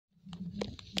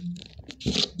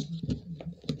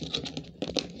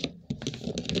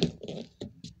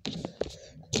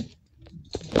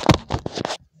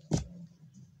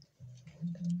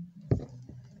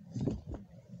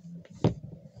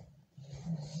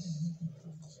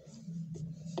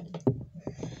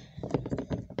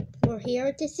We're here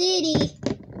at the city.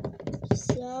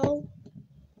 So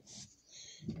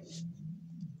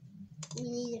we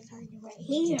need to find it right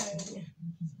here.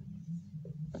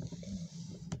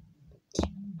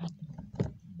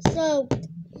 So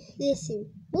listen,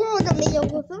 we're in the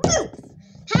middle of a roof.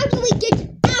 How do we get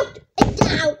out and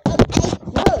down of a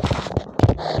roof?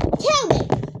 Tell me.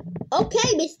 Okay,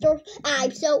 mister,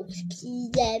 I'm so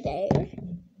clever.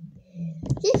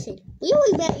 Listen, we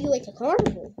only met you at the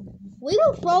carnival. We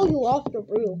will throw you off the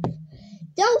roof.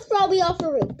 Don't throw me off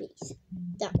the roof, please.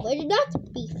 That would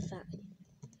not be fun.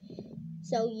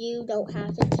 So you don't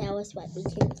have to tell us what we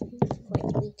can do,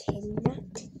 what we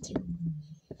cannot do.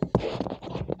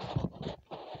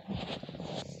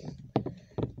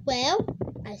 Well,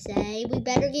 I say we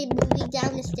better get moving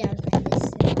down the stairs for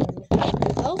this one.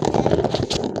 Okay.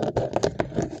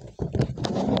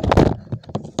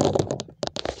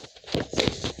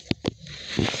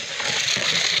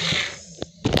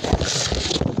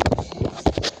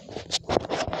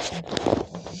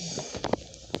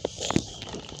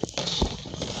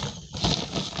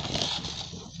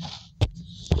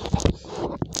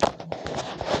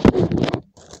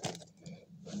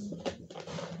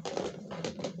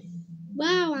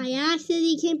 Wow, I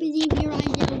actually can't believe your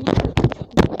idea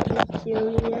worked,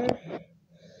 Junior.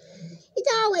 It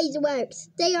always works.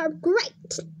 They are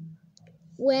great.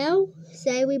 Well,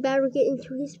 say we better get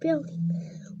into this building.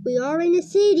 We are in the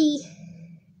city.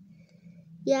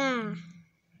 Yeah.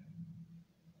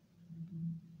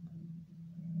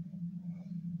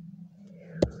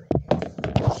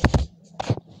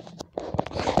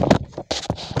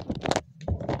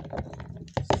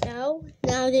 So,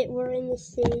 now that we're in the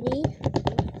city,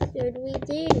 what should we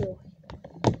do?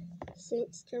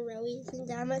 Since there really isn't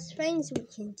that much things we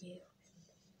can do.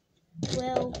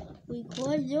 Well, we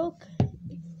could look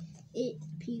at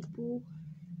people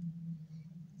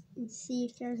and see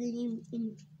if there's any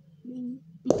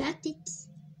packets.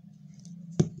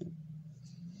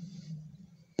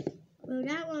 Well,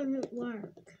 that won't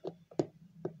work.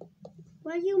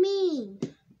 What do you mean?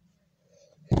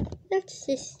 Let's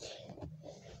just...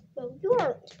 Well, you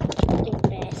aren't the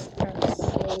best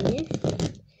person.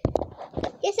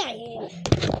 Yes, I am.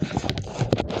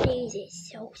 This is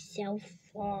so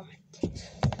fun.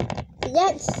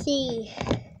 Let's see.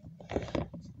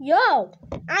 Yo,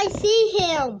 I see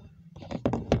him.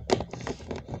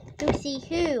 You see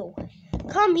who?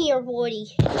 Come here, Woody.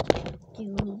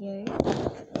 Junior.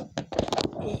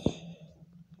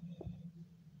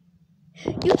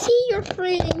 You see your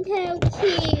friend, how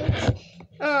cute.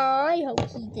 Oh, I hope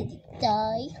he didn't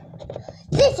die.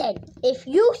 Listen, if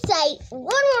you say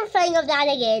one more thing of that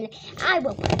again, I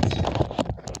will quit.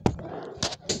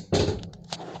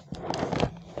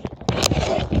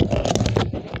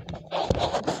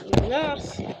 You're not.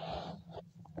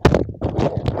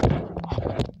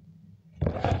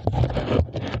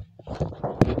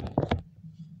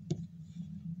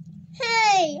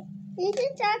 Hey,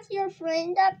 isn't that your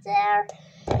friend up there?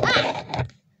 Ah!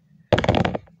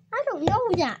 I don't know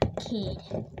that kid.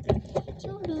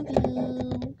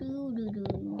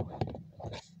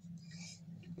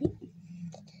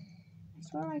 I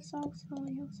swear I saw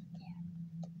someone else up there.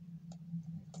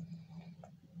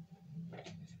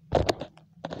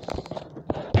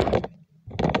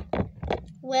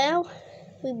 Well,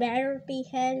 we better be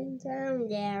heading down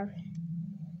there.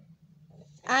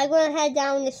 I'm gonna head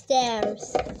down the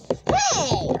stairs.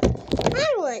 Hey! I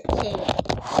want to.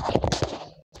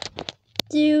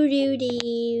 Do do do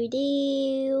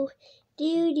do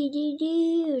do do do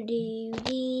do do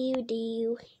do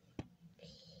do.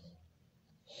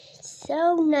 It's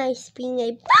so nice being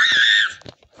a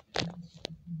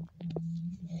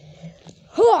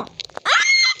huh.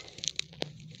 Ah!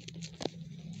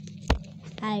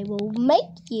 I will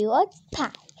make you a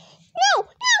pie. No, no.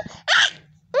 Ah!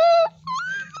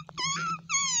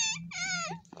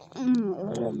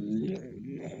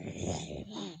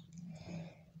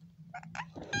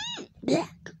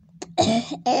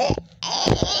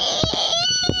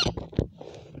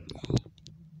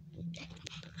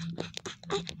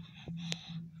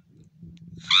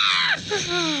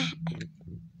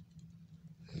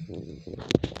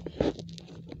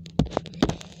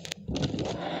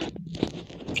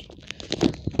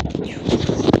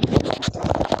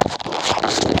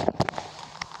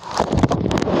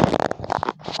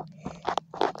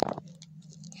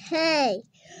 Hey!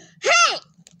 Hey!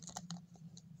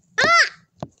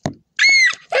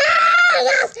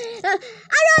 I'm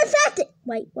not infected!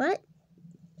 Wait, what?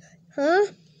 Huh?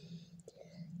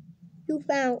 You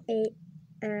found it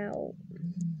out.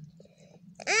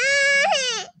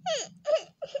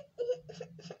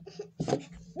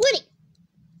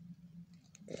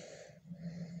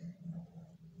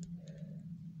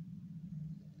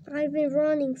 I've been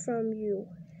running from you.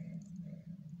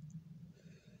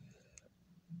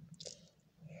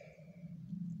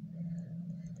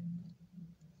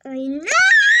 I know.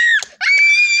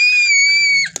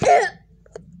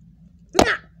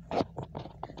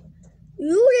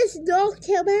 You just knocked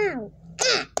him out.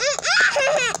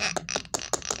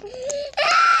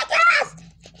 Gosh,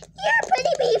 you're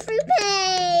putting me through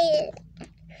pain.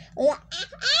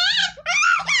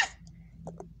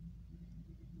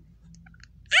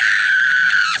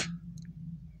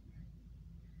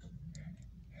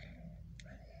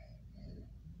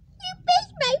 You bit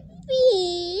my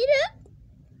feet.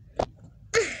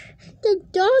 The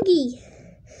doggy.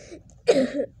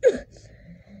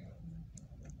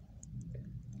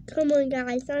 Come on,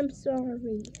 guys. I'm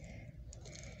sorry.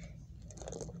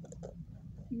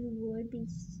 You would be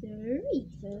sorry.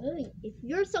 If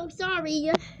you're so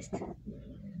sorry,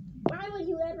 why would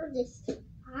you ever just...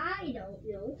 I don't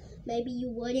know. Maybe you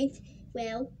wouldn't.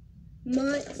 Well,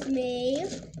 munch me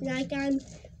like I'm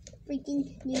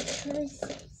freaking new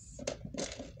curses.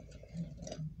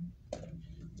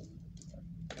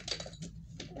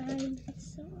 I'm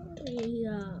sorry.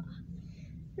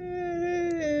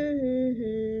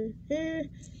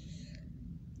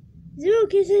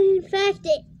 Zook is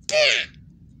infected.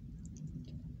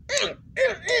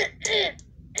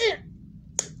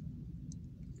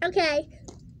 Okay.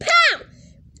 Pow!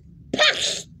 Pow!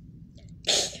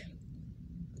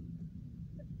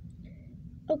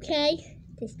 Okay.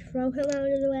 Just throw him out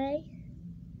of the way.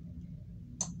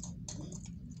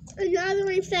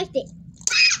 Another infected.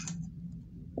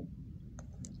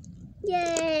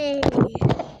 Yay!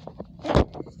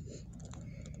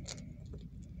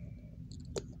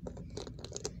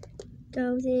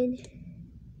 Goes in.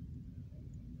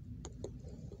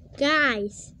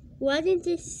 Guys, wasn't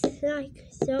this like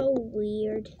so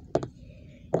weird?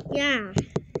 Yeah.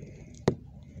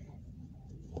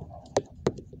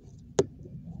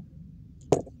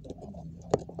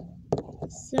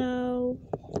 So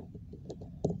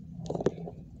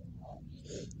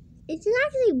it's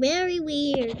actually very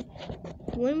weird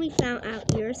when we found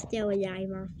out you're still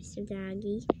alive, Officer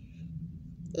Doggy.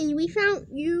 And we found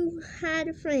you had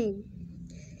a friend.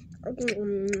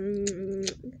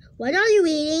 What are you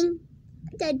eating?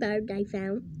 A dead bird I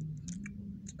found.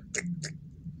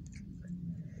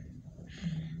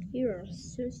 You are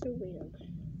so weird.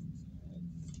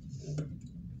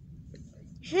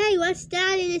 Hey, what's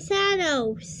that in the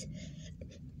shadows?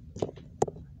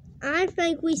 I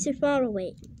think we should follow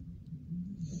it.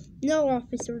 No,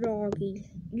 Officer Doggy.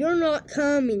 You're not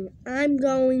coming. I'm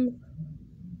going.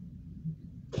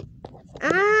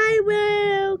 I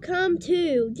will come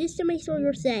too, just to make sure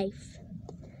you're safe.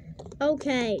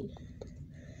 Okay.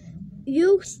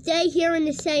 You stay here in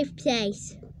the safe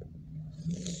place.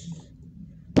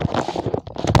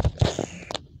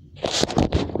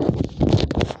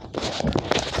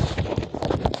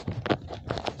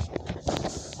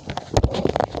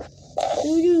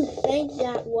 Who do you think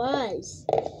that was?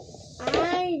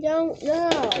 I don't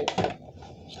know.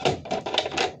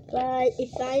 But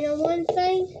if I know one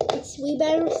thing, it's we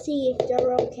better see if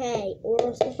they're okay or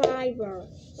a survivor.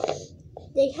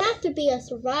 They have to be a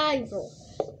survivor.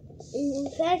 In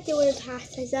fact, they would have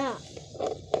passed us up.